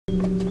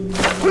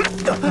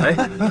哎，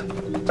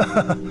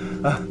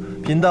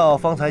贫道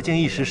方才竟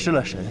一时失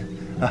了神，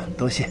啊，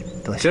多谢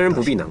多谢。真人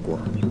不必难过，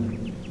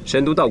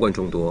神都道观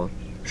众多，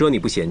若你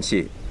不嫌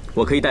弃，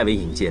我可以代为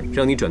引荐，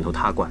让你转投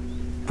他观。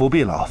不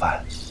必劳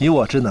烦，以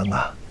我之能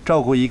啊，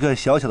照顾一个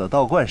小小的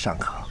道观尚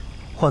可，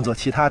换做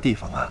其他地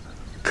方啊，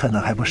可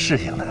能还不适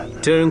应呢。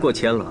真人过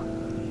谦了，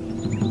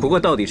不过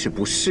到底是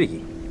不适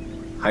应，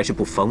还是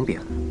不方便？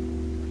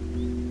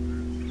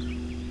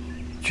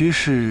居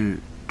士，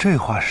这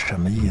话是什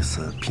么意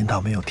思？贫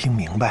道没有听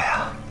明白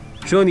啊。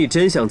若你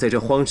真想在这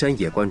荒山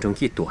野观中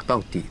一躲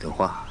到底的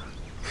话，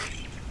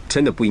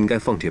真的不应该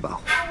放这把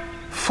火。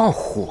放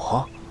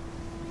火？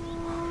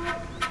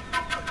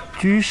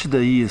居士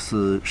的意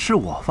思是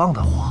我放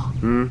的火？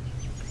嗯，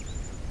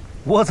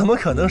我怎么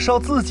可能烧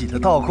自己的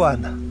道观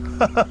呢？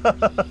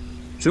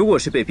如果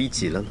是被逼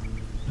急了呢？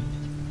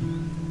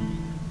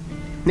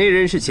那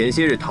人是前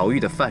些日逃狱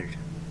的犯人，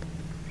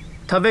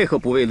他为何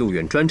不为路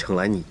远专程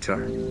来你这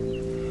儿？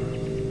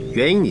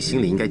原因你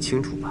心里应该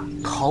清楚吧？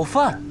逃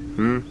犯？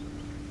嗯，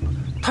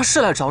他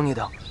是来找你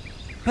的，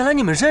原来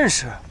你们认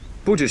识。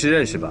不只是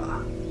认识吧，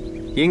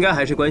应该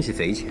还是关系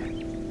匪浅。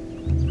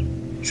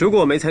如果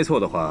我没猜错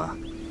的话，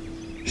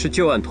是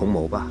旧案同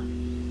谋吧？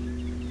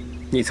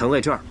你藏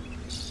在这儿，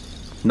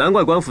难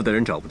怪官府的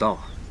人找不到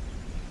啊。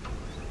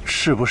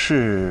是不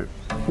是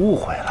误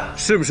会了？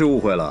是不是误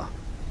会了？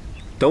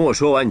等我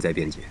说完你再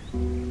辩解。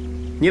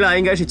你俩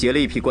应该是劫了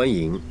一批官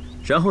银，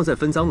然后在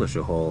分赃的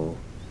时候，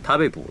他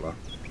被捕了，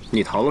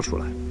你逃了出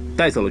来，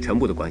带走了全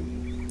部的官银，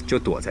就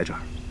躲在这儿，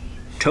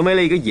成为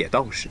了一个野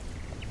道士。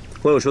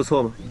我有说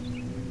错吗？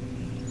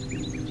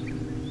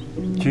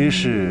居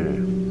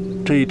士，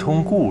这一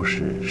通故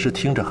事是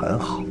听着很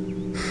好，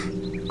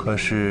可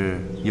是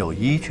有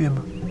依据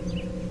吗？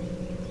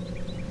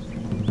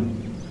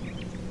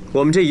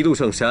我们这一路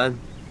上山，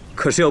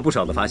可是有不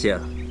少的发现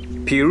啊，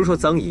比如说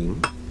赃银。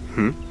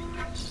嗯，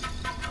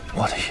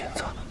我的银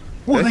子，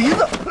我的银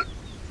子，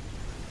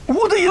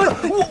我的银子，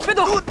别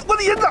动！我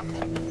的银子！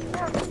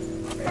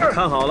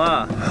看好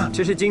了，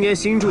这是今年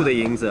新铸的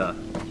银子，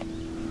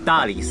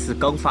大理寺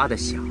刚发的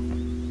饷，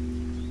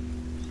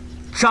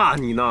炸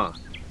你呢！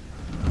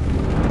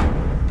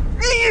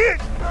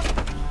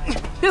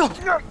别动！